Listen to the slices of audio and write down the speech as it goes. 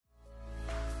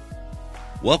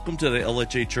Welcome to the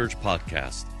LHA Church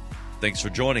podcast. Thanks for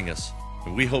joining us,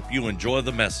 and we hope you enjoy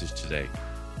the message today.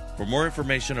 For more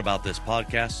information about this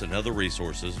podcast and other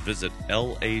resources, visit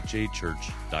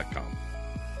lhachurch.com.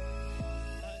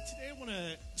 Today I want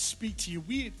to speak to you.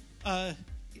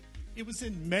 It was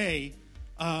in May,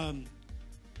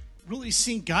 really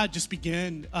seeing God just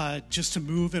begin just to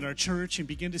move in our church and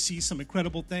begin to see some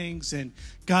incredible things, and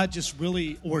God just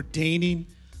really ordaining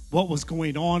what was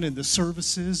going on in the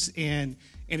services, and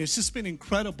it's just been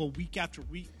incredible week after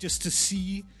week just to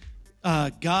see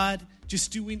God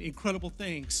just doing incredible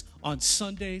things on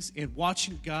Sundays and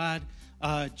watching God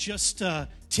just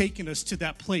taking us to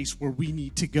that place where we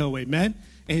need to go. Amen?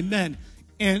 Amen.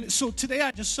 And so today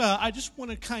I just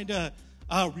want to kind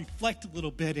of reflect a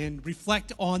little bit and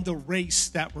reflect on the race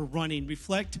that we're running,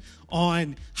 reflect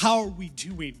on how are we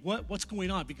doing, what's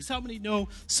going on. Because how many know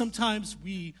sometimes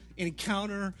we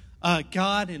encounter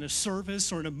God in a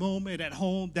service or in a moment at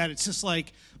home that it's just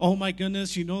like, oh my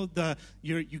goodness, you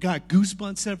got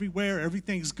goosebumps everywhere,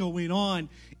 everything's going on,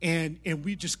 and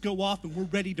we just go off and we're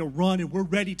ready to run and we're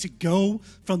ready to go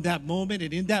from that moment.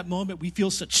 And in that moment, we feel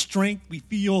such strength, we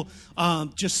feel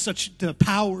just such the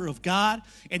power of God,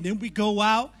 and then we go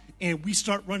out and we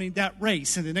start running that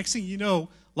race, and the next thing you know,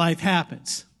 life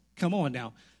happens. Come on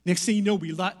now. Next thing you know,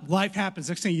 life happens.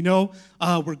 Next thing you know,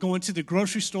 we're going to the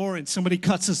grocery store and somebody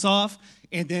cuts us off,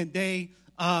 and then they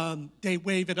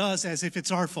wave at us as if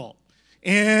it's our fault.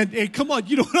 And come on,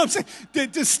 you know what I'm saying?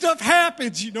 The stuff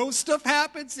happens, stuff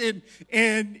happens,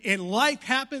 and life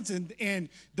happens, and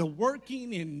the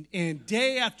working and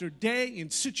day after day in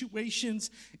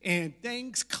situations, and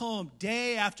things come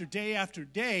day after day after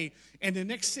day, and the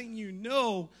next thing you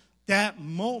know, that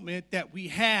moment that we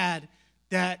had,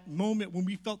 that moment when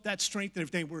we felt that strength and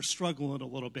everything, we're struggling a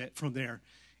little bit from there.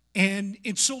 And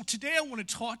so today I want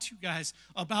to talk to you guys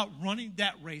about running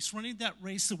that race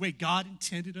the way God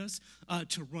intended us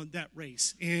to run that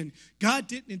race. And God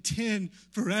didn't intend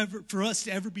for us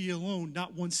to ever be alone,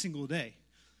 not one single day,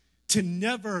 to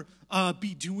never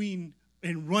be doing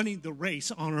and running the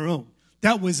race on our own.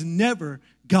 That was never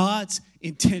God's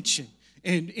intention.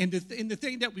 And the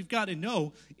thing that we've got to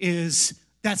know is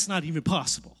that's not even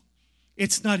possible.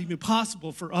 It's not even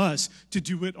possible for us to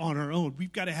do it on our own.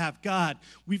 We've got to have God.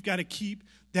 We've got to keep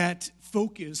that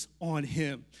focus on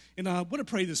Him. And I want to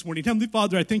pray this morning. Heavenly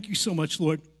Father, I thank you so much,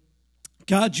 Lord.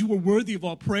 God, you are worthy of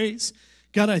all praise.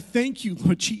 God, I thank you,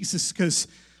 Lord Jesus, because,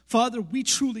 Father, we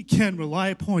truly can rely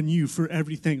upon you for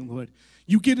everything, Lord.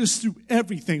 You get us through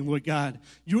everything, Lord God.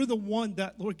 You're the one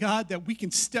that, Lord God, that we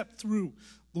can step through,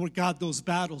 Lord God, those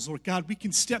battles, Lord God, we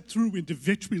can step through into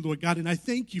victory, Lord God, and I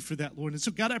thank you for that, Lord. And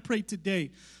so, God, I pray today,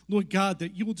 Lord God,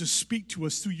 that you will just speak to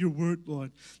us through your word,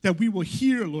 Lord, that we will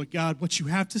hear, Lord God, what you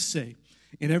have to say.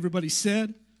 And everybody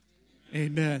said,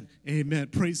 amen, amen.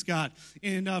 Praise God.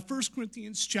 In 1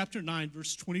 Corinthians chapter 9,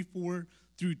 verse 24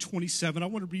 through 27, I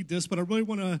want to read this, but I really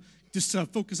want to just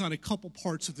focus on a couple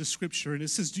parts of the scripture. And it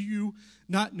says, do you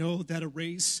not know that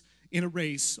in a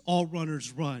race, all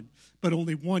runners run, but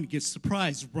only one gets the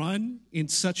prize? Run in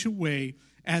such a way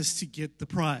as to get the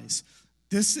prize.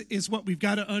 This is what we've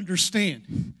got to understand.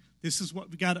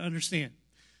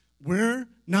 We're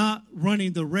not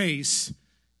running the race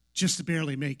just to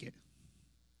barely make it.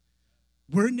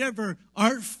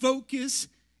 Our focus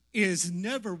is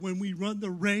never, when we run the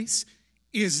race,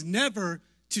 is never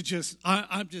to just,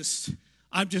 I'm just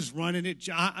running it.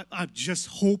 I'm just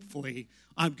hopefully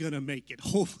I'm going to make it.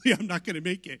 Hopefully I'm not going to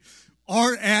make it.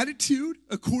 Our attitude,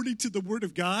 according to the Word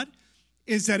of God,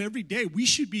 is that every day we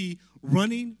should be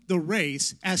running the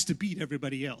race as to beat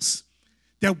everybody else.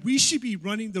 That we should be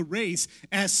running the race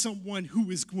as someone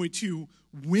who is going to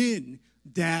win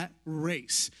that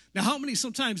race. Now, how many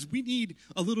sometimes we need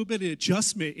a little bit of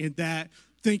adjustment in that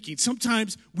thinking?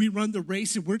 Sometimes we run the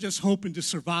race and we're just hoping to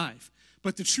survive.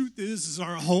 But the truth is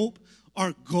our hope,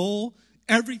 our goal,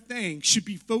 everything should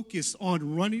be focused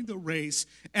on running the race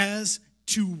as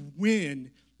to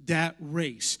win that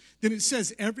race. Then it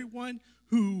says everyone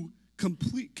who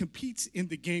competes in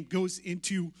the game goes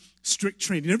into strict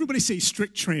training. Everybody say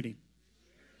strict training.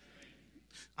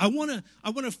 I want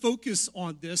to focus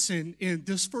on this, and in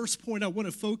this first point, I want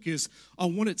to focus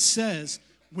on what it says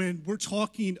when we're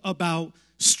talking about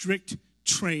strict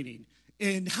training.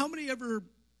 And how many ever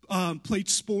played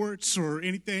sports or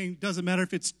anything? Doesn't matter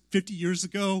if it's 50 years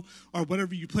ago or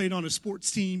whatever, you played on a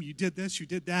sports team, you did this, you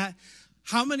did that.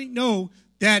 How many know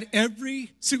that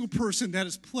every single person that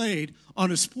has played on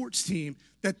a sports team,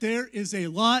 that there is a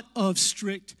lot of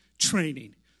strict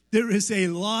training? There is a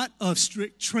lot of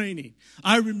strict training.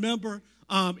 I remember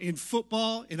in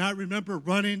football, and I remember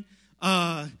running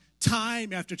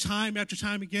time after time after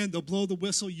time again, they'll blow the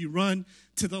whistle, you run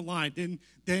to the line.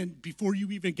 Then before you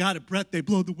even got a breath, they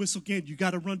blow the whistle again. You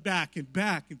got to run back and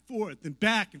forth and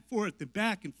back and forth and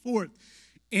back and forth.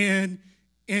 And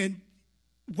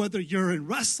whether you're in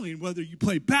wrestling, whether you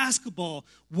play basketball,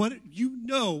 what you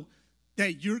know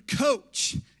that your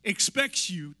coach expects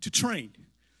you to train,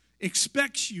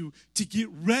 expects you to get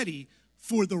ready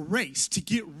for the race, to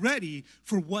get ready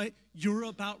for what you're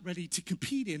about ready to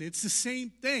compete in. It's the same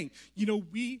thing. You know,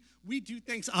 we do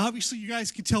things. Obviously, you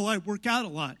guys can tell I work out a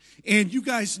lot. And you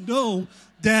guys know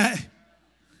that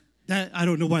I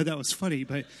don't know why that was funny,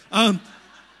 but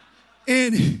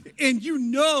and you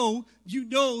know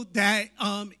that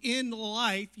in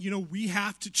life, you know, we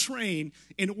have to train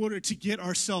in order to get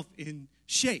ourselves in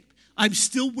shape. I'm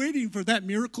still waiting for that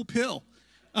miracle pill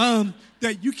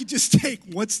that you can just take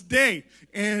once a day,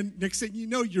 and next thing you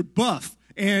know, you're buff.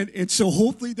 And so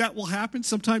hopefully that will happen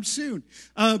sometime soon.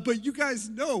 But you guys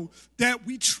know that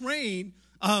we train.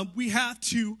 We have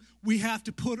to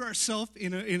put ourselves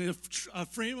in a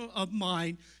frame of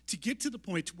mind to get to the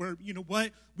point where, you know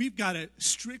what, we've got to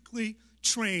strictly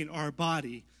train our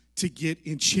body to get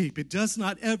in shape. It does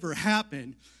not ever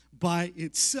happen by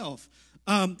itself.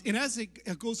 And as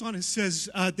it goes on, it says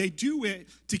they do it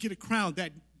to get a crown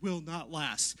that will not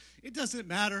last. It doesn't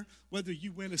matter whether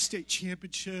you win a state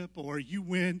championship or you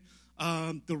win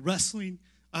the wrestling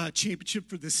championship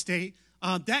for the state.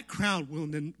 That crown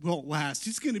won't last.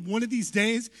 It's going to, one of these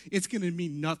days, it's going to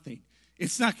mean nothing.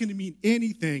 It's not going to mean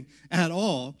anything at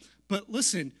all. But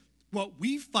listen, what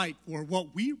we fight for,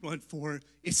 what we run for,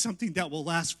 is something that will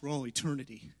last for all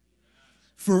eternity.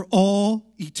 For all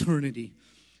eternity.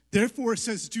 Therefore, it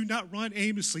says, do not run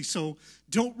aimlessly. So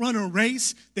don't run a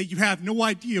race that you have no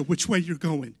idea which way you're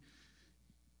going.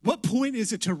 What point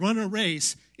is it to run a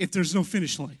race if there's no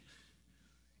finish line?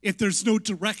 If there's no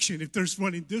direction, if there's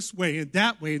running this way and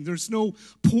that way, and there's no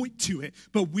point to it.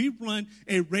 But we run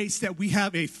a race that we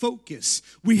have a focus.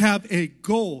 We have a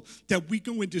goal that we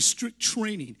go into strict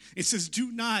training. It says,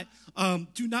 do not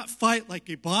fight like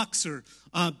a boxer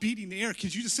beating the air.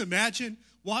 Could you just imagine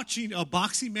watching a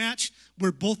boxing match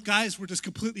where both guys were just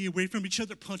completely away from each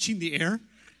other, punching the air?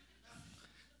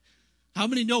 How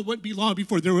many know it wouldn't be long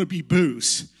before there would be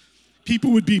boos?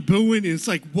 People would be booing, and it's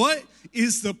like, what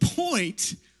is the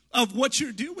point of what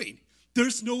you're doing?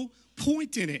 There's no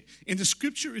point in it. And the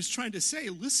scripture is trying to say,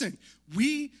 listen,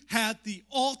 we have the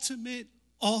ultimate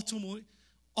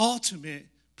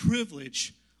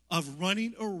privilege of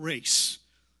running a race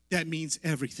that means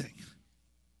everything.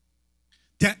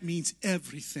 That means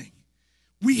everything.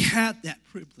 We have that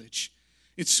privilege.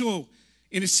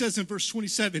 And it says in verse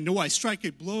 27, no, I strike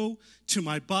a blow to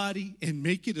my body and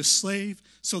make it a slave,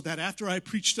 so that after I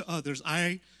preach to others,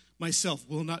 I myself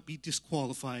will not be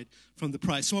disqualified from the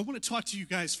prize. So I want to talk to you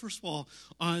guys, first of all,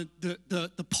 on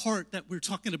the part that we're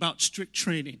talking about strict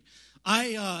training.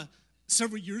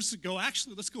 Several years ago,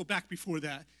 actually, let's go back before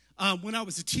that. When I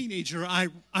was a teenager, I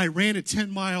ran a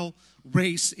 10-mile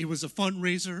race. It was a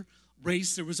fundraiser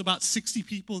race. There was about 60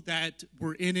 people that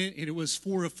were in it, and it was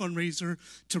for a fundraiser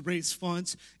to raise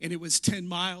funds, and it was 10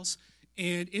 miles.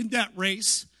 And in that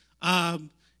race,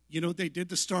 they did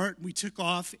the start, and we took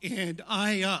off, and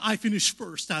I finished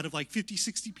first out of like 50,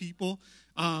 60 people.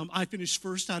 I finished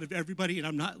first out of everybody, and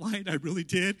I'm not lying, I really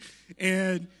did.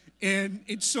 And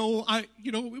so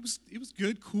it was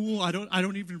good, cool. I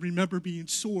don't even remember being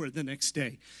sore the next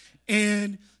day.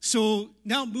 And so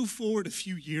now move forward a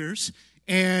few years,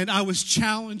 and I was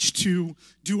challenged to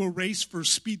do a race for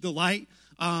Speed the Light,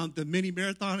 the mini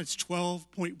marathon. It's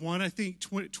 12.1, I think,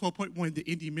 12.1, the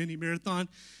Indy mini marathon.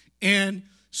 And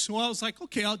so I was like,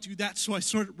 okay, I'll do that. So I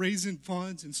started raising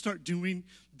funds and start doing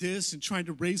this and trying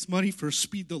to raise money for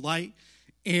Speed the Light.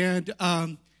 And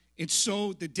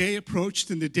so the day approached,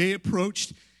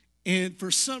 and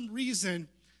for some reason,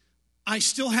 I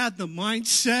still had the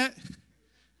mindset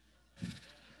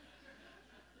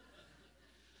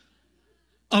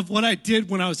of what I did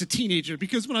when I was a teenager.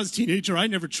 Because when I was a teenager, I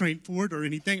never trained for it or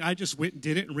anything. I just went and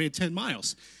did it and ran 10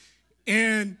 miles.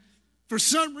 And for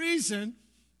some reason,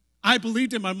 I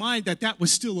believed in my mind that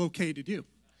was still okay to do.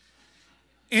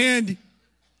 And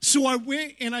so I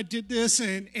went and I did this,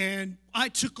 and I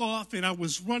took off, and I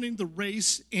was running the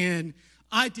race, and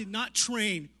I did not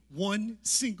train one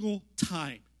single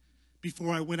time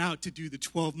before I went out to do the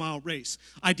 12-mile race.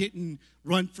 I didn't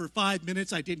run for 5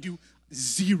 minutes. I didn't do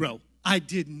zero. I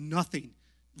did nothing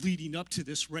leading up to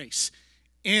this race.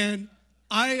 And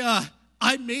I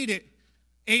made it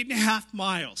 8.5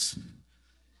 miles.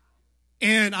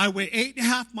 And I went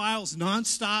 8.5 miles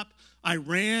nonstop. I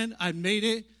ran, I made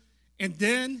it, and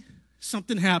then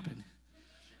something happened.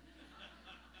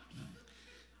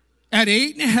 At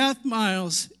 8.5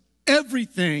 miles,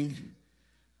 everything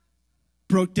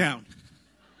broke down.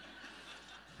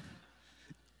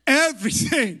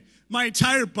 Everything. My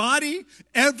entire body,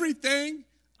 everything.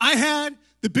 I had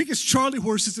the biggest Charlie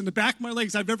horses in the back of my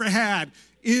legs I've ever had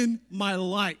in my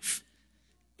life.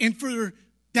 And for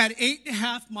that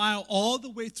 8.5 mile all the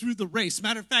way through the race,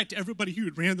 matter of fact, everybody who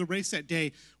had ran the race that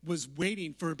day was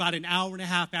waiting for about an hour and a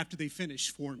half after they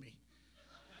finished for me.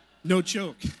 No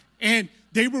joke. And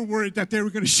they were worried that they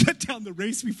were going to shut down the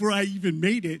race before I even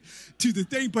made it to the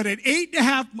thing. But at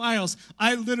 8.5 miles,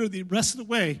 I literally, the rest of the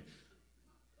way,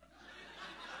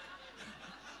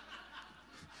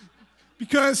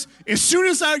 because as soon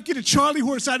as I would get a Charlie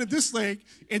horse out of this leg,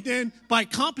 and then by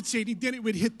compensating, then it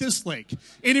would hit this leg.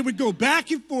 And it would go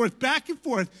back and forth, back and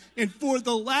forth. And for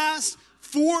the last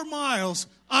 4 miles,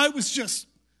 I was just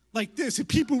like this. And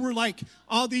people were like,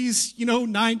 all these,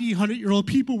 90, 100-year-old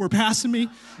people were passing me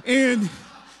and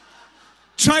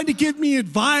trying to give me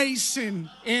advice and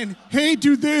hey,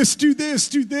 do this,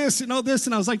 and all this.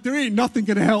 And I was like, there ain't nothing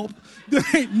going to help. There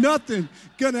ain't nothing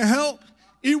going to help.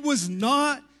 It was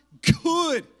not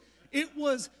good. It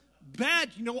was bad.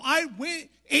 I went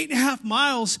 8.5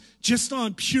 miles just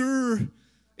on pure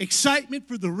excitement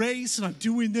for the race, and I'm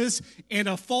doing this and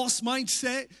a false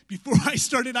mindset. Before I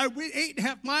started, I went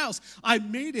 8.5 miles. I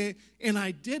made it, and I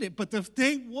did it. But the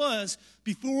thing was,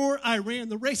 before I ran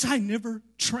the race, I never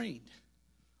trained.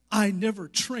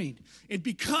 And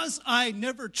because I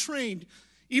never trained,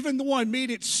 even though I made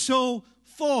it so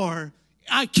far,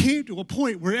 I came to a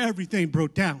point where everything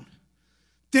broke down.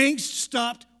 Things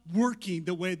stopped working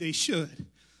the way they should.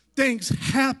 Things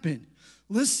happen.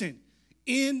 Listen,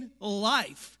 in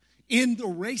life, in the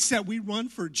race that we run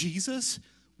for Jesus,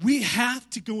 we have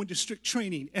to go into strict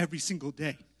training every single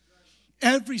day.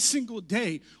 Every single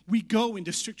day, we go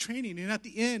into strict training. And at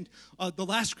the end, the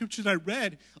last scripture that I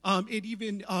read, it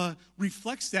even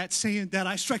reflects that, saying that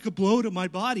I strike a blow to my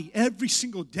body every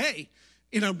single day.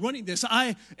 And I'm running this.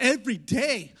 Every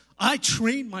day, I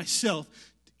train myself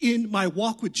in my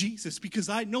walk with Jesus, because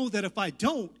I know that if I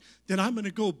don't, then I'm going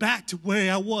to go back to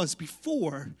where I was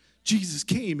before Jesus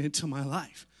came into my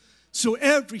life. So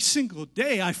every single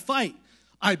day I fight,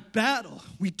 I battle.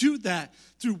 We do that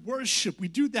through worship. We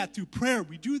do that through prayer.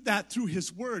 We do that through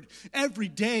His Word. Every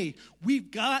day we've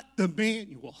got the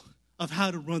manual of how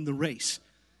to run the race.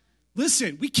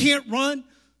 Listen, we can't run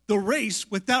the race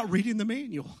without reading the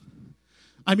manual.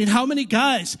 I mean, how many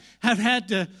guys have had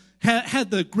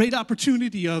the great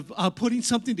opportunity of putting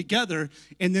something together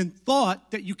and then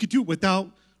thought that you could do it without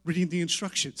reading the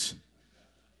instructions?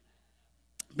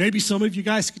 Maybe some of you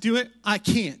guys could do it. I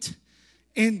can't.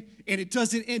 And it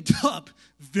doesn't end up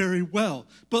very well.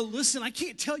 But listen, I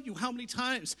can't tell you how many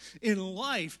times in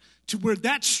life to where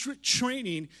that strict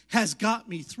training has got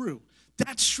me through.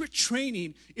 That strict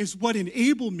training is what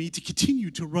enabled me to continue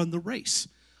to run the race.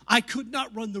 I could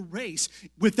not run the race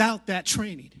without that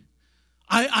training.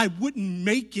 I wouldn't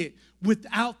make it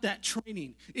without that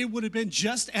training. It would have been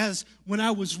just as when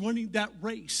I was running that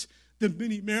race, the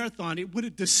mini marathon.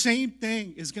 The same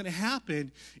thing is going to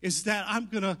happen, is that I'm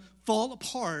going to fall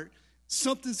apart.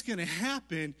 Something's going to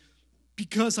happen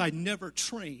because I never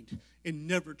trained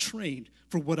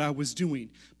for what I was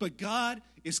doing. But God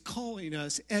is calling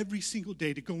us every single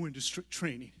day to go into strict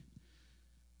training.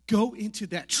 Go into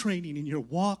that training in your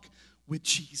walk with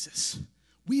Jesus.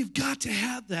 We've got to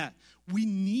have that. We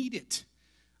need it.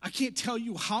 I can't tell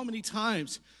you how many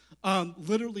times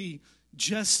literally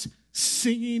just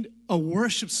singing a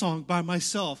worship song by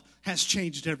myself has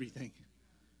changed everything.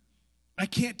 I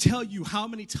can't tell you how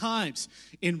many times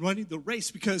in running the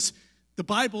race, because the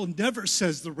Bible never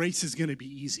says the race is going to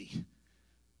be easy.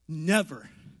 Never.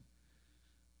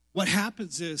 What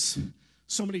happens is,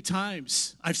 so many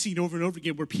times I've seen over and over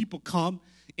again where people come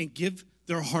and give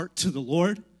their heart to the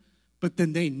Lord, but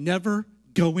then they never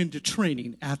go into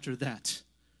training after that.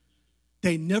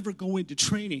 They never go into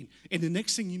training. And the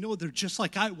next thing you know, they're just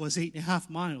like I was 8.5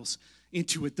 miles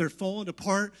into it. They're falling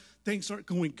apart. Things aren't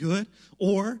going good.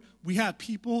 Or we have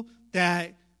people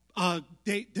that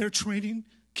their training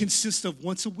consists of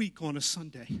once a week on a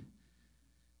Sunday.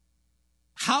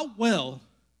 How well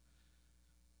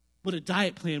would a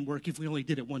diet plan work if we only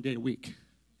did it one day a week?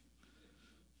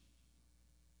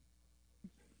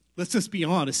 Let's just be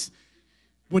honest.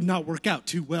 Would not work out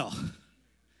too well.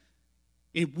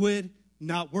 It would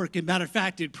not work. As a matter of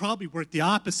fact, it'd probably work the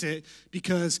opposite,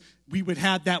 because we would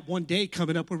have that one day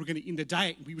coming up where we're going to eat the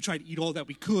diet, and we would try to eat all that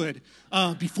we could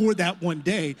before that one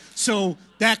day. So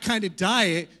that kind of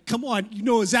diet, come on, you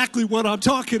know exactly what I'm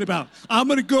talking about. I'm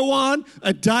going to go on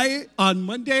a diet on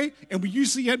Monday, and we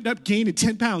usually end up gaining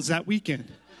 10 pounds that weekend.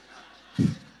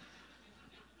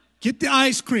 Get the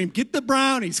ice cream. Get the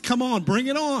brownies. Come on, bring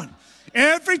it on.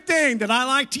 Everything that I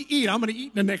like to eat, I'm going to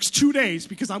eat in the next 2 days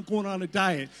because I'm going on a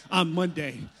diet on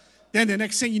Monday. Then the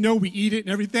next thing you know, we eat it and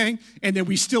everything, and then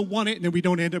we still want it, and then we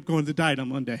don't end up going to the diet on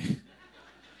Monday.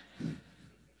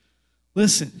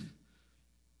 Listen,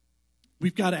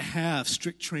 we've got to have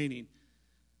strict training.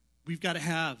 We've got to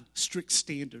have strict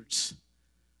standards.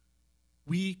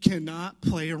 We cannot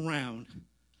play around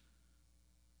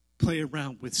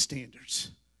with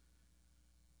standards.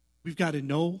 We've got to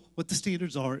know what the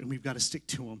standards are, and we've got to stick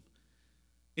to them.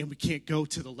 And we can't go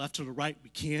to the left or the right. We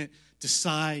can't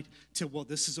decide to, well,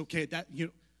 this is okay.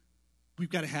 We've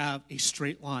got to have a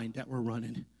straight line that we're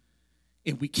running.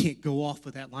 And we can't go off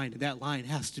of that line. And that line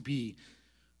has to be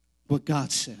what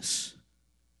God says.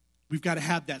 We've got to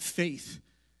have that faith,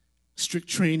 strict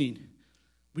training.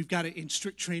 In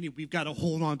strict training, we've got to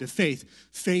hold on to faith.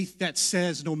 Faith that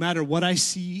says no matter what I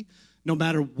see, no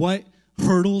matter what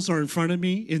hurdles are in front of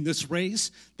me in this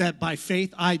race, that by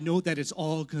faith I know that it's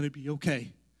all going to be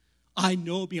okay. I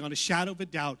know beyond a shadow of a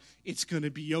doubt it's going to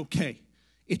be okay.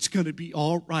 It's going to be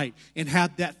all right. And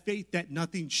have that faith that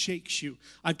nothing shakes you.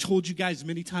 I've told you guys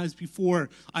many times before,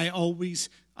 I always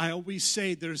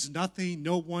say there's nothing,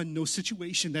 no one, no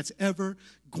situation that's ever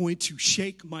going to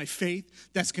shake my faith,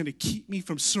 that's going to keep me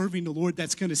from serving the Lord,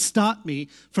 that's going to stop me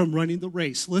from running the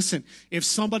race. Listen, if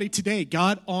somebody today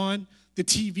got on the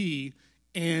TV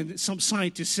and some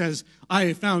scientist says, I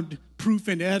have found proof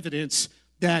and evidence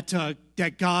that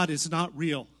God is not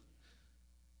real,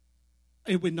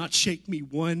 it would not shake me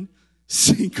one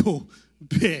single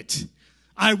bit.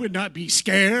 I would not be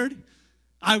scared.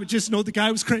 I would just know the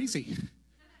guy was crazy.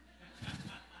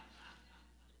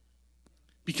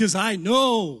 Because I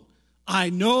know.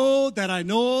 In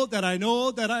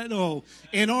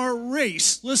our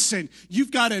race, listen,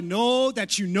 you've got to know that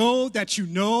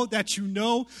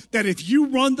if you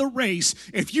run the race,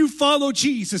 if you follow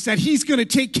Jesus, that he's going to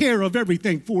take care of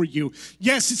everything for you.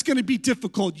 Yes, it's going to be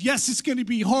difficult. Yes, it's going to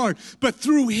be hard. But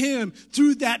through him,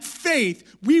 through that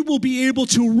faith, we will be able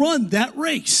to run that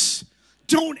race.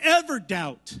 Don't ever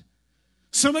doubt.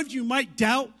 Some of you might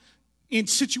doubt in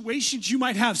situations. You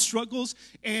might have struggles,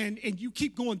 and you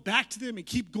keep going back to them and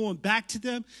keep going back to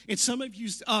them. And some of you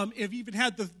have even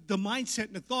had the mindset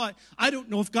and the thought, I don't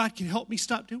know if God can help me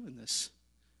stop doing this.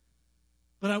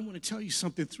 But I want to tell you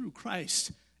something. Through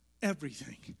Christ,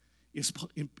 everything is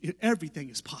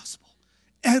possible.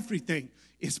 Everything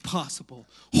is possible.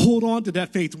 Hold on to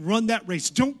that faith. Run that race.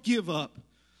 Don't give up.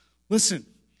 Listen,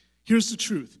 here's the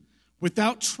truth.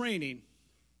 Without training,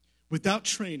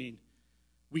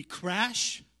 we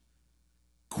crash,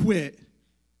 quit,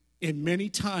 and many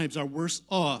times are worse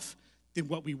off than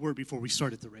what we were before we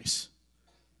started the race.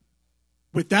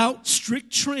 Without strict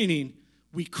training,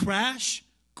 we crash,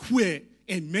 quit,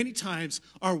 and many times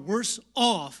are worse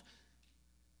off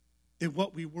than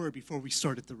what we were before we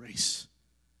started the race.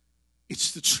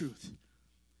 It's the truth.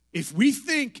 If we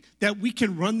think that we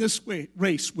can run this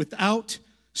race without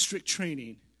strict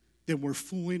training, then we're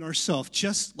fooling ourselves,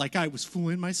 just like I was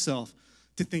fooling myself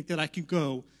to think that I can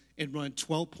go and run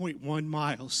 12.1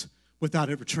 miles without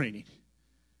ever training.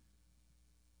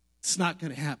 It's not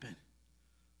going to happen.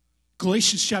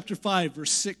 Galatians chapter 5,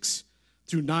 verse 6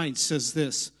 through 9 says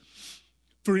this,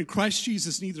 for in Christ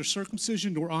Jesus, neither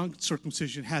circumcision nor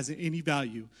uncircumcision has any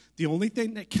value. The only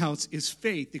thing that counts is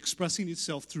faith expressing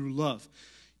itself through love.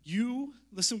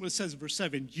 Listen what it says in verse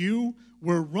 7, you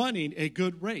were running a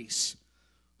good race.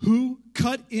 Who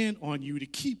cut in on you to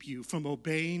keep you from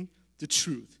obeying the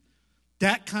truth?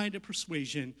 That kind of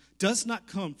persuasion does not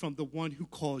come from the one who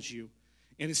calls you.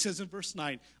 And it says in verse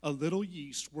 9, a little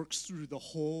yeast works through the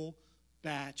whole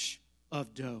batch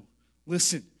of dough.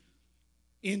 Listen,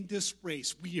 in this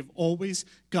race, we have always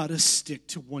got to stick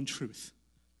to one truth.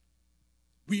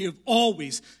 We have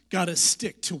always got to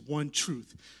stick to one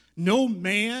truth. No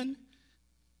man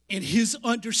in his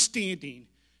understanding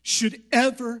should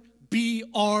ever be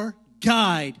our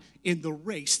guide in the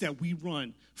race that we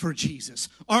run for Jesus.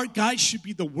 Our guide should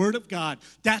be the Word of God.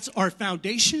 That's our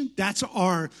foundation. That's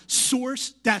our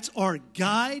source. That's our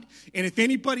guide. And if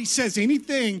anybody says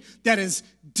anything that is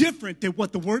different than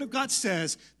what the Word of God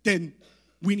says, then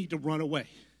we need to run away.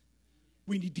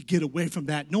 We need to get away from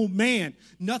that. No man,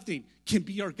 nothing can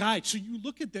be our guide. So you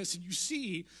look at this and you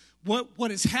see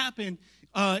what has happened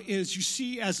is you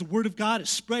see as the Word of God is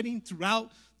spreading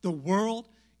throughout the world,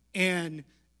 and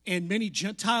many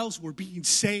Gentiles were being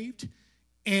saved.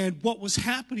 And what was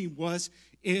happening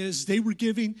is they were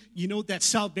giving, that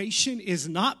salvation is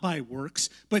not by works,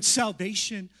 but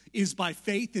salvation is by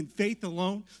faith and faith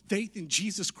alone, faith in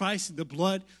Jesus Christ and the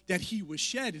blood that he was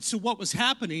shed. And so what was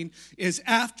happening is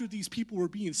after these people were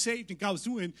being saved and God was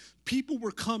doing, people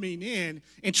were coming in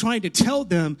and trying to tell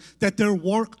them that their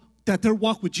walk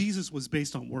with Jesus was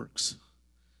based on works.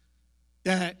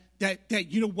 That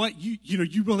you know what,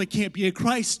 you really can't be a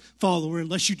Christ follower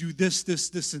unless you do this,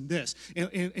 and this,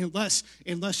 and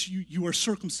unless you are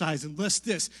circumcised, unless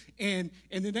this, and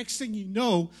the next thing you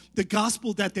know, the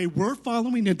gospel that they were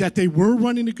following and that they were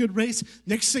running a good race,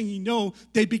 next thing you know,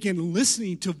 they begin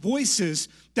listening to voices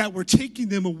that were taking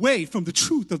them away from the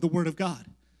truth of the Word of God.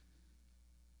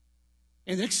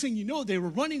 And next thing you know, they were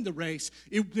running the race,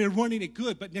 they're running it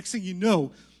good, but next thing you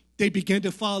know, they began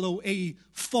to follow a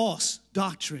false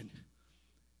doctrine,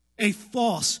 a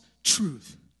false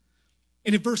truth.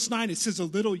 And in verse 9, it says, a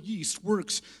little yeast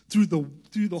works through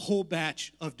the whole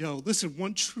batch of dough. Listen,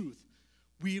 one truth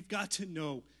we've got to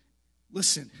know.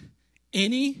 Listen,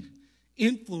 any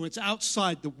influence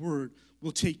outside the word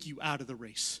will take you out of the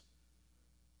race.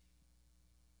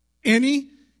 Any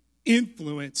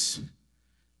influence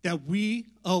that we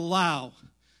allow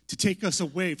to take us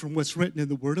away from what's written in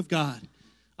the Word of God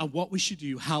on what we should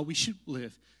do, how we should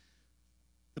live.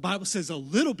 The Bible says a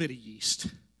little bit of yeast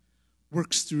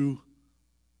works through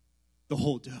the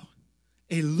whole dough.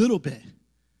 A little bit.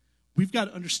 We've got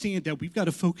to understand that we've got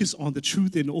to focus on the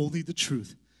truth and only the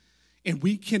truth. And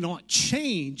we cannot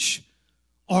change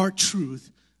our truth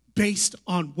based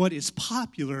on what is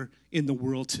popular in the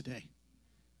world today.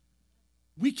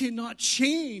 We cannot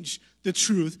change the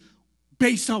truth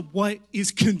based on what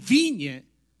is convenient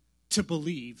to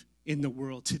believe in the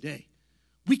world today.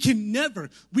 We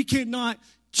cannot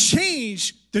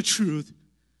change the truth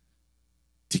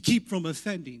to keep from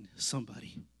offending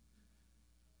somebody.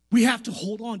 We have to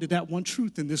hold on to that one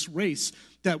truth in this race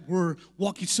that we're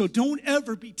walking. So don't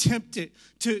ever be tempted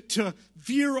to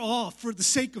veer off for the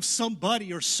sake of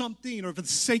somebody or something or for the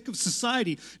sake of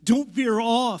society. Don't veer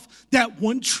off that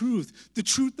one truth, the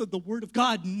truth of the Word of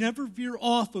God. Never veer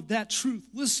off of that truth.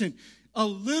 Listen, a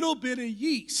little bit of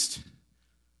yeast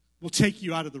will take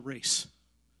you out of the race.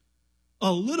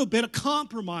 A little bit of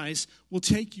compromise will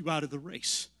take you out of the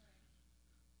race.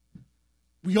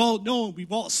 We all know and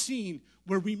we've all seen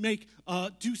where we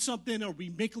do something or we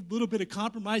make a little bit of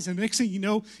compromise, and the next thing you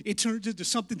know, it turns into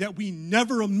something that we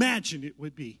never imagined it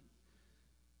would be.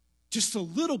 Just a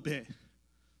little bit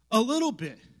of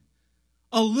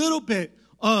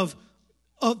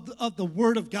the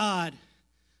Word of God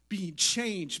being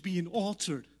changed, being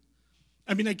altered.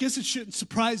 I mean, I guess it shouldn't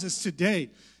surprise us today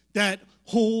that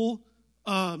whole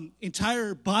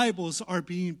entire Bibles are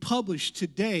being published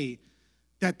today,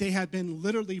 that they have been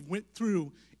literally went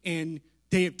through and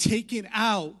they have taken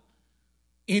out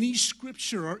any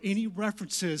scripture or any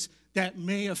references that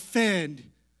may offend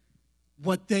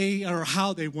what they or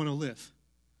how they want to live.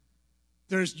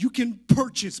 You can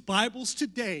purchase Bibles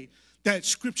today that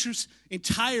scriptures,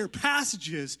 entire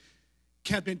passages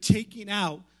have been taken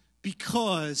out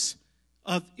because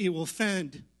of it will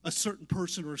offend a certain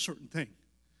person or a certain thing.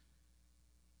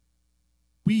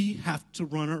 We have to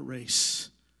run our race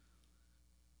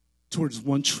towards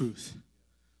one truth.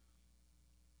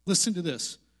 Listen to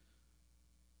this.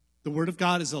 The Word of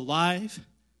God is alive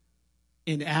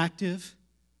and active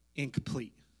and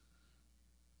complete.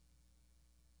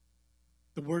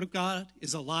 The Word of God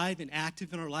is alive and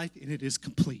active in our life, and it is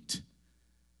complete.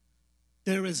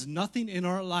 There is nothing in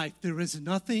our life, there is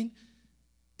nothing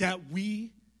that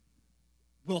we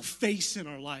will face in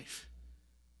our life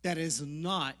that is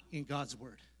not in God's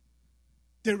Word.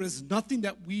 There is nothing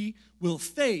that we will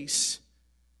face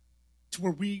to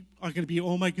where we are going to be,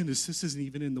 oh my goodness, this isn't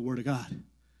even in the Word of God.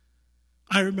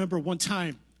 I remember one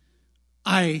time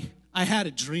I had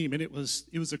a dream, and it was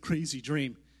a crazy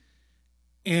dream.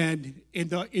 And in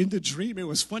the dream, it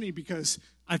was funny because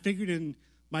I figured in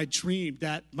my dream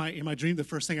the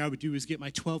first thing I would do is get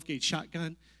my 12-gauge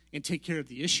shotgun and take care of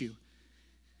the issue.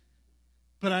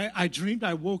 But I dreamed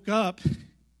I woke up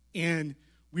and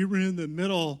we were in the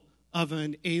middle of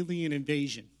an alien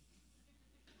invasion.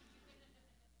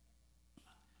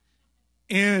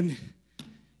 And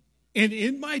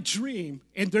in my dream,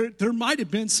 and there might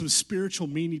have been some spiritual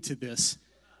meaning to this,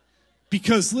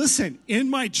 because listen, in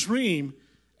my dream,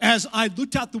 as I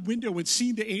looked out the window and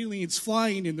seen the aliens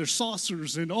flying in their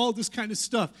saucers and all this kind of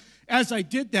stuff, as I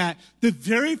did that, the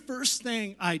very first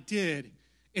thing I did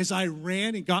is I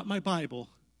ran and got my Bible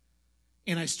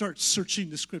and I started searching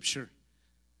the Scripture,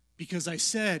 because I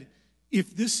said,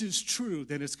 if this is true,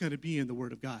 then it's going to be in the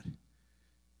Word of God.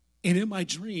 And in my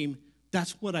dream,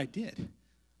 that's what I did.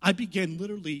 I began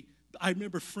literally, I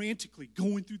remember frantically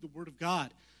going through the Word of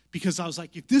God because I was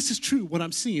like, if this is true, what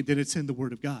I'm seeing, then it's in the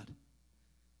Word of God.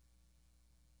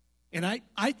 And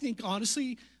I think,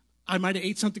 honestly, I might have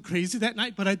ate something crazy that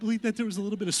night, but I believe that there was a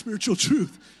little bit of spiritual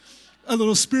truth,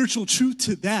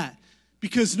 to that.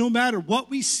 Because no matter what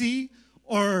we see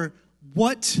or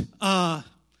what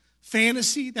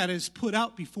fantasy that is put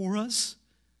out before us,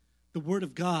 the Word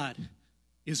of God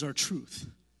is our truth.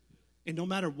 And no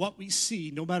matter what we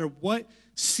see, no matter what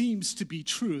seems to be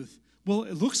truth, well,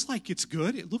 it looks like it's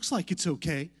good. It looks like it's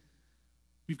okay.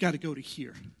 We've got to go to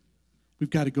here. We've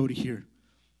got to go to here.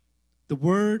 The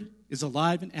Word is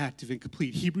alive and active and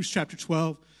complete. Hebrews chapter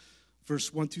 12,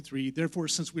 verse 1 through 3. Therefore,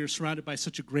 since we are surrounded by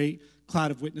such a great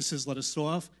cloud of witnesses, let us throw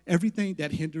off everything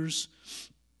that hinders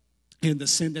and the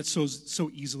sin that so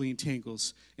easily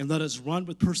entangles. And let us run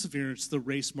with perseverance the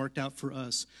race marked out for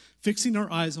us, fixing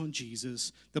our eyes on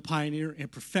Jesus, the pioneer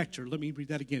and perfecter. Let me read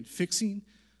that again. Fixing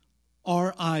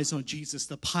our eyes on Jesus,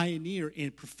 the pioneer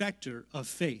and perfecter of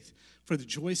faith. For the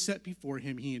joy set before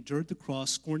him, he endured the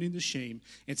cross, scorning the shame,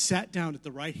 and sat down at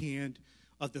the right hand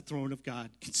of the throne of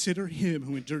God. Consider him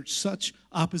who endured such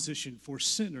opposition for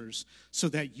sinners, so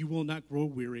that you will not grow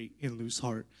weary and lose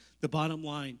heart. The bottom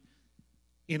line,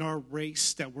 in our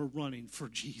race that we're running for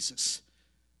Jesus,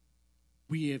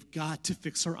 we have got to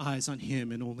fix our eyes on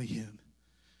him and only him.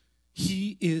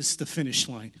 He is the finish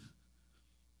line.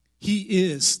 He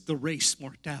is the race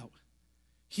marked out.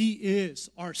 He is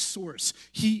our source.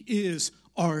 He is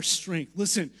our strength.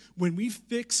 Listen, when we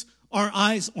fix our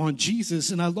eyes on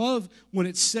Jesus, and I love when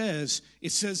it says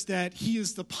that he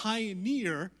is the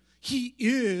pioneer. He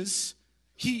is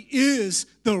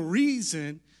the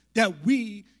reason that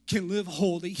we can live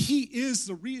holy. He is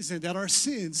the reason that our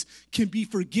sins can be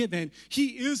forgiven.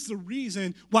 He is the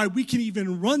reason why we can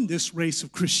even run this race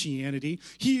of Christianity.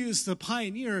 He is the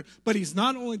pioneer, but he's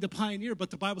not only the pioneer, but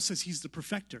the Bible says he's the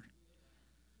perfecter.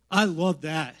 I love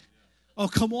that. Oh,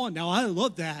 come on now. I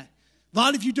love that. A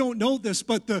lot of you don't know this,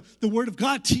 but the Word of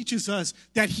God teaches us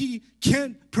that he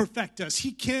can perfect us.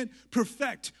 He can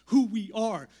perfect who we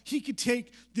are. He can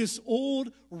take this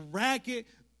old, ragged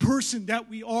person that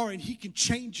we are, and he can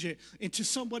change it into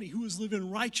somebody who is living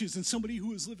righteous and somebody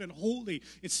who is living holy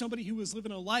and somebody who is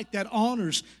living a life that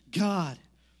honors God.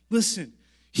 Listen,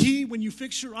 when you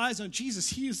fix your eyes on Jesus,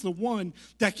 he is the one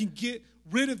that can get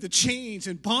rid of the chains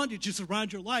and bondages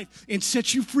around your life and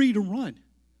set you free to run.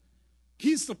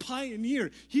 He's the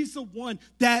pioneer. He's the one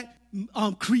that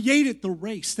created the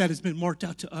race that has been marked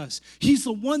out to us. He's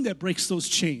the one that breaks those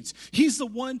chains. He's the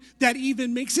one that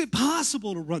even makes it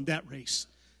possible to run that race.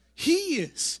 He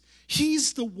is.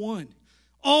 He's the one.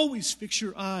 Always fix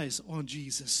your eyes on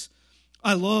Jesus.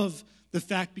 I love the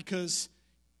fact because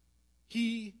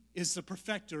he is the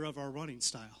perfecter of our running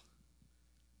style.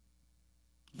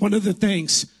 One of the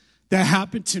things that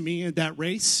happened to me in that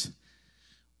race,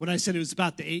 when I said it was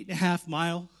about the 8.5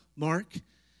 mile mark,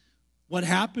 what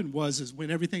happened is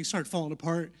when everything started falling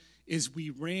apart, is we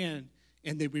ran,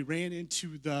 and then we ran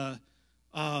into the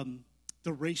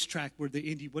racetrack where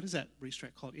what is that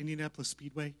racetrack called? Indianapolis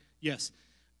Speedway? Yes.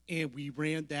 And we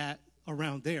ran that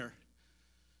around there.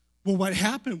 Well, what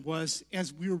happened was,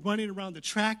 as we were running around the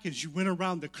track, as you went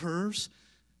around the curves,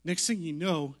 next thing you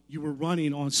know, you were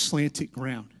running on slanted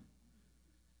ground.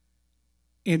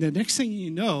 And the next thing you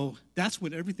know, that's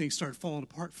when everything started falling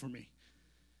apart for me.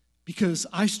 Because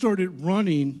I started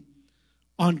running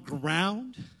on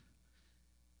ground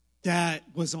that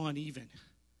was uneven,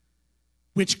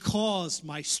 which caused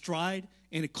my stride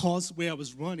and it caused the way I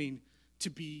was running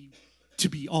to be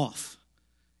off.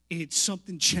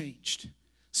 Something changed.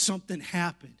 Something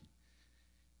happened.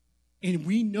 And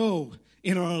we know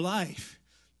in our life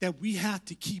that we have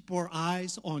to keep our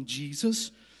eyes on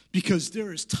Jesus, because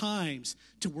there is times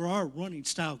to where our running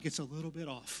style gets a little bit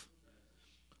off.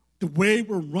 The way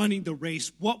we're running the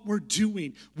race, what we're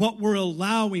doing, what we're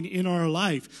allowing in our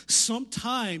life.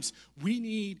 Sometimes we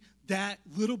need that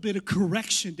little bit of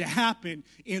correction to happen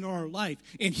in our life.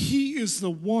 And he is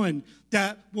the one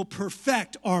that will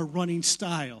perfect our running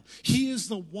style. He is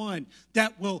the one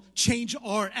that will change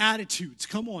our attitudes.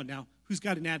 Come on now. Who's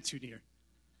got an attitude here?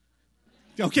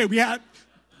 Okay, we have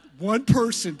one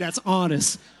person that's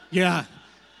honest. Yeah.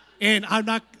 And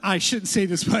I shouldn't say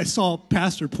this, but I saw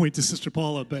Pastor point to Sister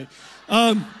Paula, but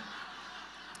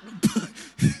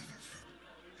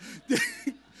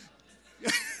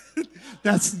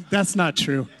that's not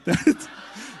true.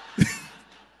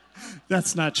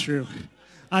 That's not true.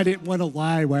 I didn't want to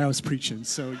lie while I was preaching,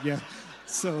 so yeah.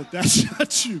 So that's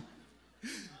not true.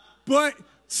 But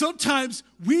sometimes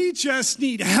we just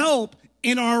need help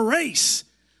in our race.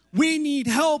 We need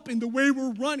help in the way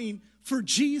we're running for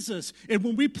Jesus. And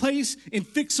when we place and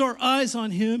fix our eyes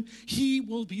on him, he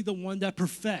will be the one that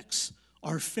perfects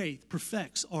our faith,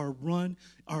 perfects our run,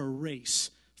 our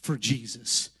race for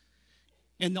Jesus.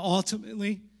 And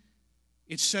ultimately,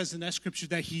 it says in that scripture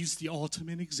that he's the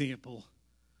ultimate example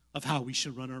of how we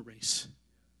should run our race.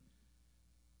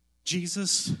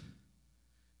 Jesus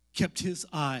kept his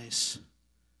eyes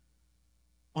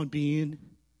on being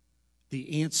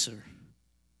the answer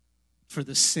for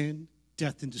the sin,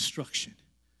 death, and destruction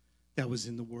that was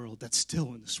in the world, that's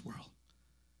still in this world.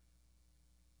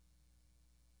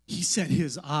 He set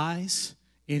his eyes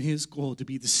and his goal to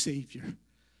be the Savior,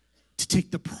 to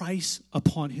take the price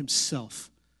upon himself.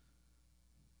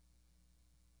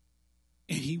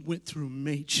 And he went through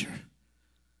major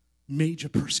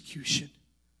persecution.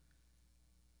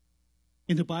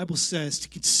 And the Bible says to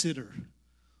consider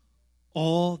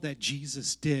all that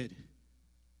Jesus did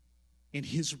in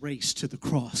his race to the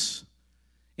cross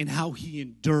and how he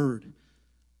endured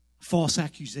false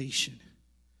accusation,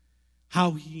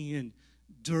 how he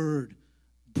endured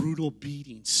brutal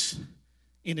beatings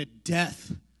in a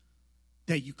death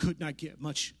that you could not get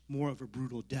much more of a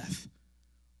brutal death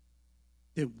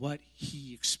than what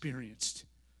he experienced.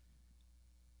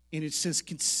 And it says,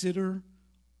 consider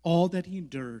all that he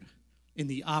endured in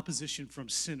the opposition from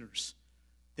sinners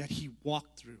that he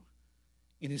walked through.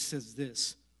 And it says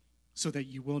this, so that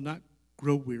you will not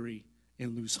grow weary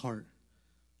and lose heart.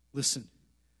 Listen,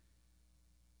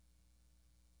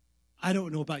 I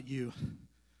don't know about you,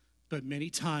 but many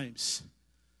times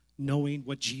knowing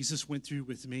what Jesus went through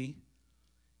with me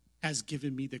has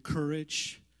given me the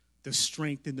courage, the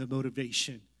strength, and the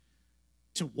motivation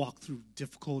to walk through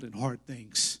difficult and hard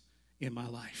things in my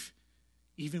life.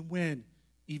 Even when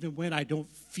I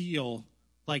don't feel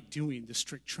like doing the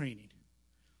strict training.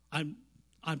 I'm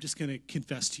just going to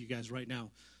confess to you guys right now.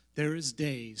 There is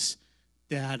days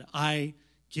that I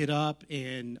get up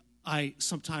and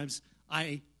sometimes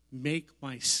I make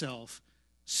myself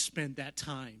spend that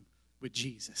time with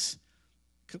Jesus.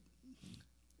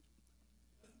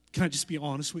 Can I just be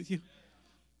honest with you?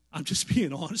 I'm just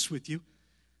being honest with you.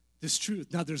 This is truth.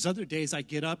 Now, there's other days I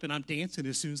get up and I'm dancing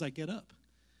as soon as I get up.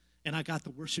 And I got the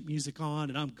worship music on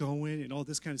and I'm going and all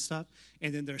this kind of stuff.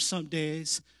 And then there's some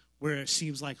days where it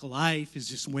seems like life is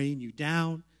just weighing you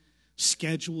down.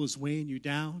 Schedule is weighing you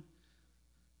down.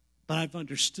 But I've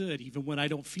understood, even when I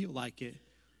don't feel like it,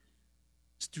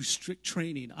 through strict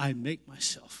training, I make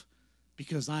myself,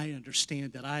 because I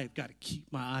understand that I have got to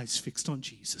keep my eyes fixed on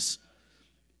Jesus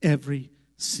every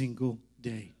single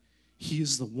day. He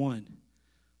is the one,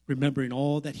 remembering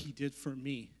all that he did for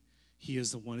me. He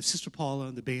is the one. If Sister Paula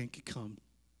and the band could come.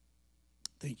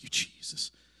 Thank you,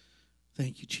 Jesus.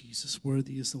 Thank you, Jesus.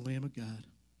 Worthy is the Lamb of God.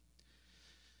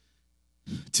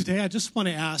 Today, I just want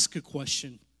to ask a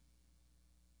question.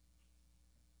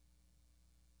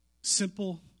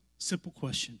 Simple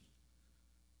question.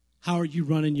 How are you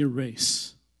running your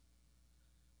race?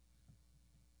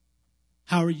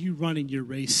 How are you running your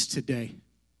race today?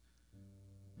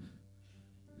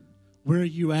 Where are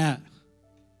you at?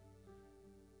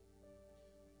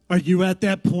 Are you at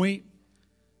that point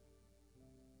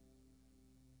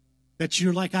that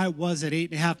you're like I was at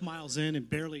 8.5 miles in and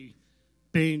barely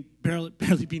being able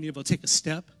to take a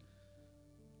step?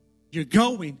 You're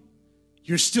going.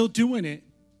 You're still doing it.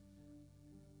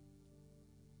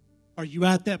 Are you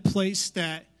at that place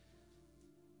that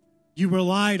you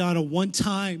relied on a one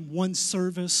time, one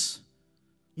service,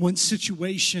 one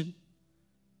situation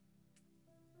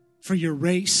for your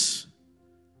race?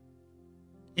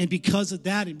 And because of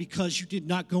that, and because you did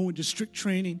not go into strict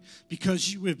training,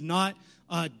 because you have not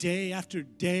day after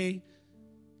day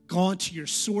gone to your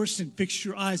source and fixed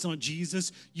your eyes on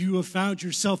Jesus, you have found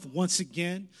yourself once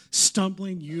again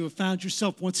stumbling. You have found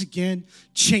yourself once again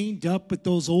chained up with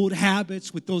those old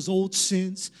habits, with those old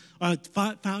sins.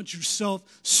 Found yourself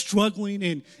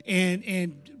struggling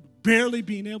and barely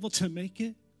being able to make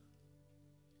it.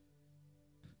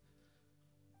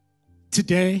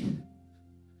 Today,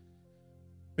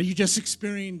 or you just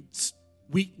experience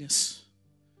weakness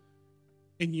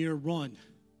in your run.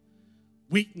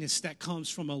 Weakness that comes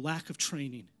from a lack of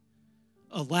training,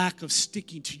 a lack of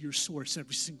sticking to your source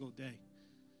every single day.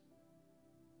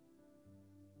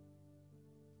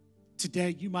 Today,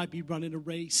 you might be running a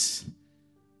race,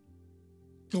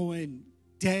 going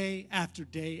day after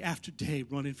day after day,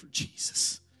 running for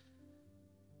Jesus.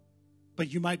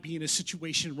 But you might be in a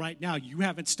situation right now, you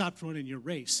haven't stopped running your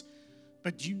race.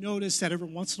 But do you notice that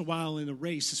every once in a while in a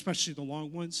race, especially the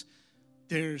long ones,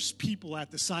 there's people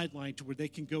at the sideline to where they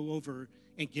can go over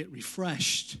and get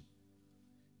refreshed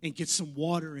and get some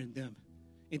water in them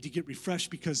and to get refreshed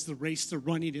because the race they're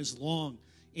running is long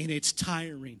and it's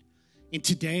tiring. And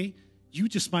today, you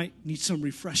just might need some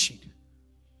refreshing.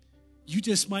 You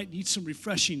just might need some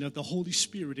refreshing of the Holy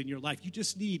Spirit in your life.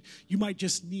 You might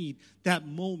just need that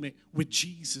moment with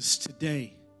Jesus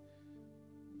today.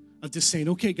 Of just saying,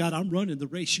 okay, God, I'm running the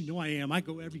race. You know I am. I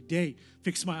go every day,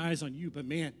 fix my eyes on you. But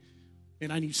man,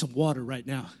 I need some water right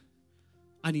now.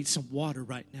 I need some water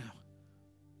right now.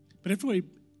 But everybody,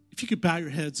 if you could bow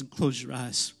your heads and close your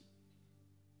eyes.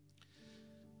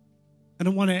 And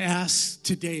I want to ask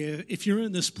today, if you're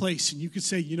in this place and you could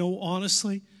say, you know,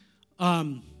 honestly,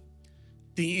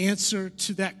 the answer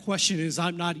to that question is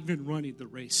I'm not even running the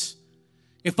race.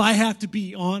 If I have to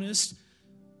be honest,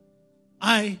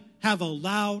 I have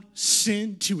allowed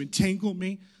sin to entangle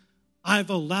me.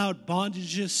 I've allowed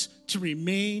bondages to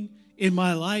remain in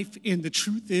my life. And the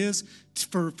truth is,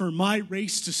 for my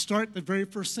race to start, the very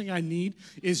first thing I need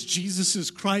is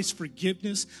Jesus Christ's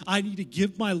forgiveness. I need to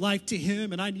give my life to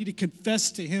him, and I need to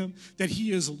confess to him that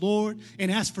he is Lord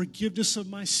and ask forgiveness of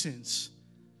my sins.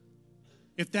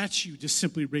 If that's you, just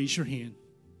simply raise your hand.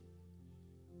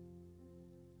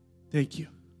 Thank you.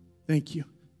 Thank you.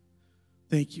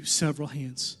 Thank you. Several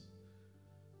hands.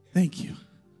 Thank you.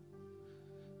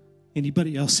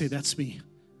 Anybody else say, that's me?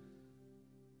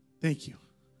 Thank you.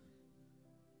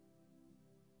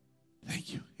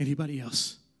 Thank you. Anybody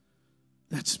else?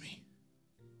 That's me.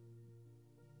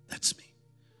 That's me.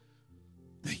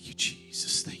 Thank you,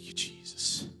 Jesus. Thank you,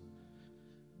 Jesus.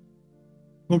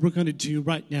 What we're going to do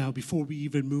right now, before we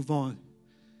even move on,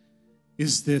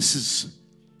 is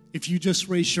if you just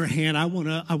raise your hand, I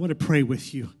want to pray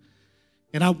with you.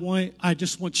 And I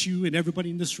just want you and everybody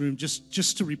in this room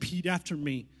just to repeat after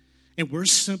me. And we're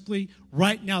simply,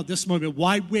 right now, this moment,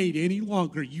 why wait any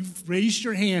longer? You've raised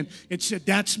your hand and said,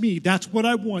 that's me. That's what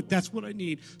I want. That's what I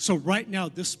need. So right now,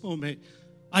 this moment,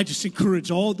 I just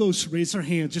encourage all those who raise their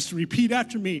hands just to repeat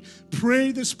after me.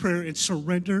 Pray this prayer and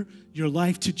surrender your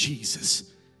life to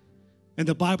Jesus. And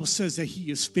the Bible says that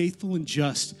he is faithful and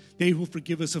just. They will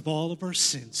forgive us of all of our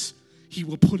sins. He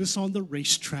will put us on the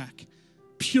racetrack,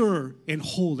 pure and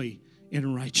holy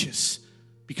and righteous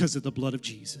because of the blood of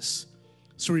Jesus.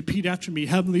 So repeat after me.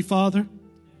 Heavenly Father,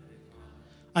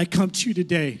 I come to you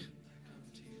today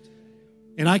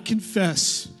and I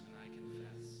confess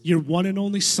your one and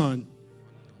only Son,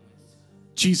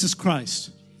 Jesus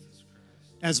Christ,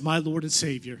 as my Lord and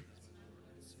Savior.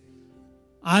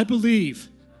 I believe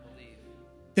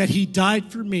that he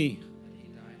died for me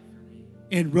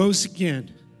and rose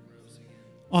again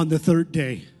on the third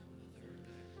day.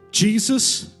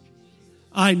 Jesus,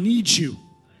 I need you.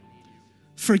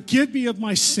 Forgive me of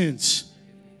my sins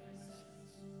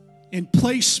and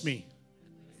place me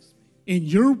in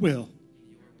your will,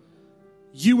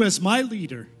 you as my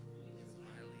leader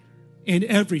in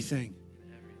everything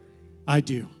I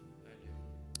do.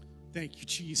 Thank you,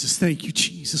 Jesus. Thank you,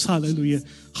 Jesus. Hallelujah.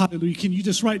 Hallelujah. Can you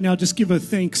just right now just give a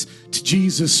thanks to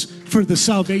Jesus for the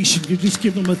salvation? You just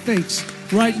give him a thanks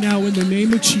right now in the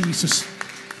name of Jesus.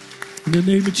 In the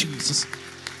name of Jesus.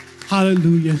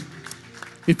 Hallelujah.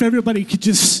 If everybody could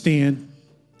just stand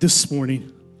this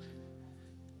morning.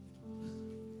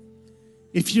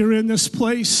 If you're in this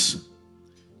place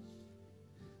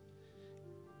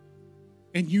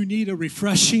and you need a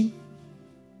refreshing,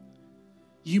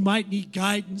 you might need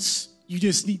guidance. You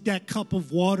just need that cup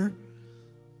of water.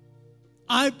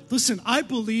 I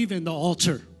believe in the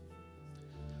altar.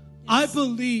 I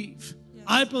believe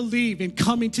in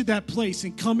coming to that place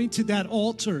and coming to that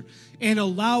altar and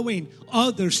allowing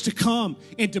others to come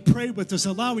and to pray with us,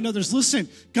 allowing others. Listen,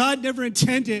 God never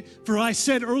intended, I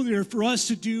said earlier, for us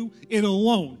to do it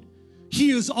alone.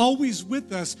 He is always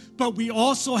with us, but we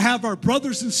also have our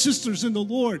brothers and sisters in the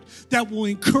Lord that will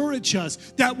encourage us,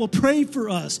 that will pray for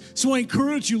us. So I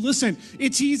encourage you, listen,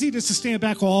 it's easy just to stand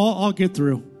back, I'll get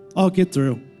through. I'll get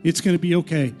through. It's going to be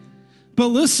okay. But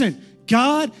listen,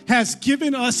 God has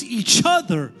given us each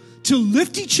other to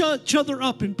lift each other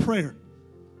up in prayer.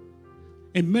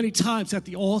 And many times at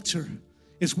the altar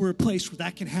is where a place where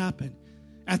that can happen.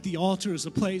 At the altar is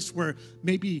a place where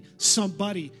maybe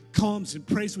somebody comes and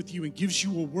prays with you and gives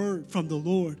you a word from the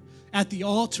Lord. At the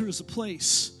altar is a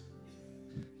place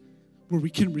where we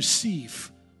can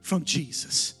receive from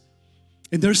Jesus.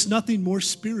 And there's nothing more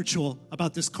spiritual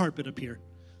about this carpet up here.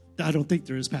 I don't think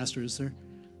there is, Pastor, is there?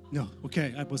 No,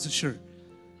 okay, I wasn't sure.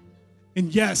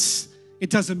 And yes, it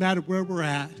doesn't matter where we're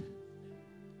at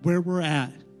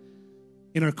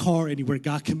in our car, anywhere,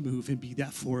 God can move and be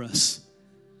that for us.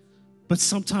 But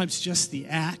sometimes just the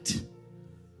act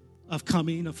of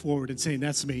coming forward and saying,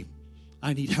 that's me,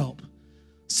 I need help.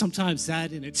 Sometimes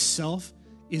that in itself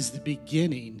is the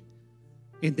beginning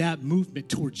in that movement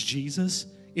towards Jesus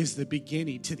is the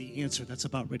beginning to the answer that's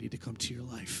about ready to come to your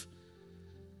life.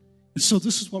 And so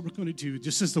this is what we're going to do.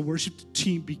 Just as the worship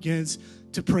team begins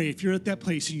to pray, if you're at that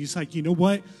place and you're just like, you know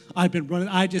what, I've been running,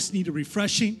 I just need a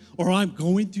refreshing, or I'm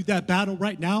going through that battle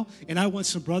right now, and I want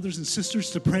some brothers and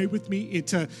sisters to pray with me and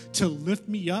to lift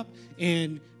me up.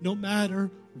 And no matter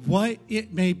what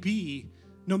it may be,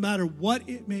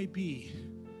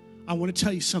 I want to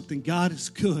tell you something. God is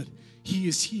good. He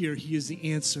is here. He is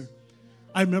the answer.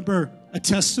 I remember a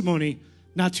testimony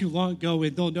not too long ago,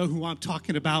 and they'll know who I'm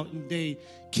talking about, and they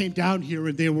came down here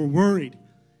and they were worried.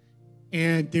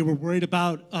 And they were worried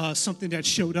about something that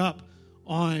showed up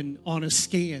on a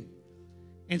scan.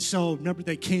 And so, remember,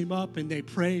 they came up and they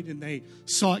prayed and they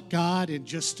sought God, and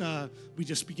we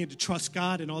just began to trust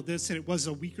God and all this. And it was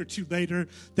a week or two later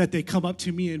that they come up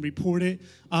to me and reported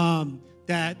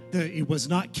that it was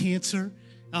not cancer,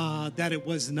 that it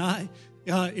was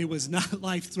not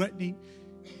life-threatening.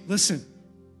 Listen,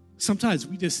 sometimes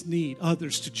we just need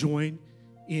others to join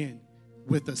in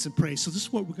with us and pray. So this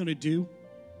is what we're going to do.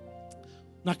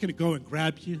 I'm not going to go and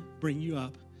grab you, bring you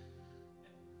up.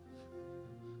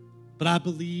 But I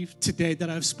believe today that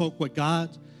I've spoke what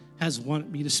God has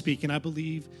wanted me to speak. And I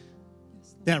believe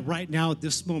that right now at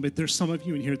this moment, there's some of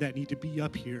you in here that need to be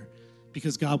up here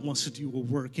because God wants to do a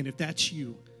work. And if that's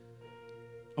you,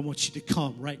 I want you to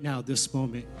come right now this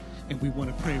moment, and we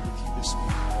want to pray with you this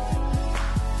morning.